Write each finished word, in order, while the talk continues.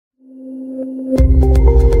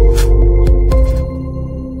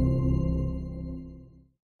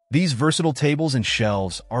These versatile tables and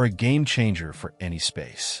shelves are a game changer for any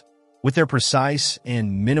space. With their precise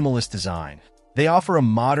and minimalist design, they offer a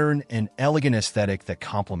modern and elegant aesthetic that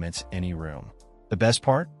complements any room. The best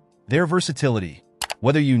part? Their versatility.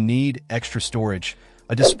 Whether you need extra storage,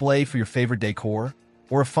 a display for your favorite decor,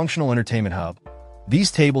 or a functional entertainment hub,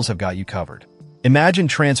 these tables have got you covered. Imagine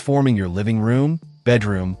transforming your living room,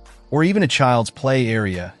 bedroom, or even a child's play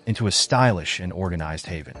area into a stylish and organized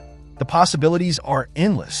haven. The possibilities are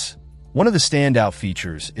endless. One of the standout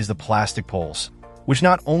features is the plastic poles, which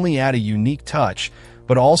not only add a unique touch,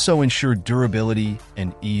 but also ensure durability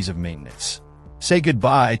and ease of maintenance. Say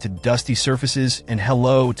goodbye to dusty surfaces and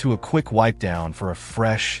hello to a quick wipe down for a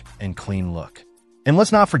fresh and clean look. And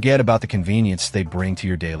let's not forget about the convenience they bring to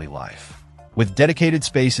your daily life. With dedicated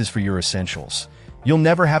spaces for your essentials, you'll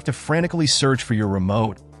never have to frantically search for your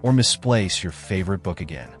remote or misplace your favorite book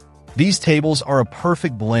again. These tables are a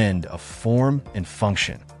perfect blend of form and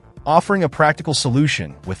function, offering a practical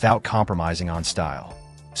solution without compromising on style.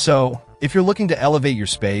 So, if you're looking to elevate your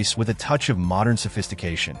space with a touch of modern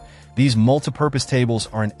sophistication, these multipurpose tables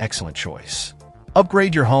are an excellent choice.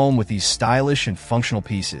 Upgrade your home with these stylish and functional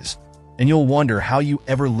pieces, and you'll wonder how you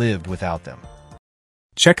ever lived without them.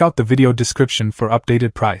 Check out the video description for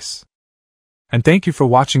updated price. And thank you for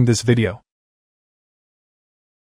watching this video.